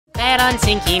bet on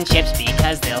sinking ships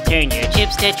because they'll turn your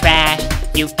chips to trash.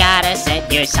 You gotta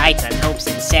set your sights on hopes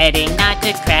and setting not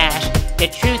to crash. The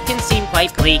truth can seem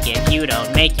quite bleak if you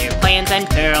don't make your plans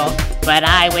unfurl, but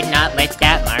I would not let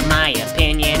that mar my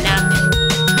opinion.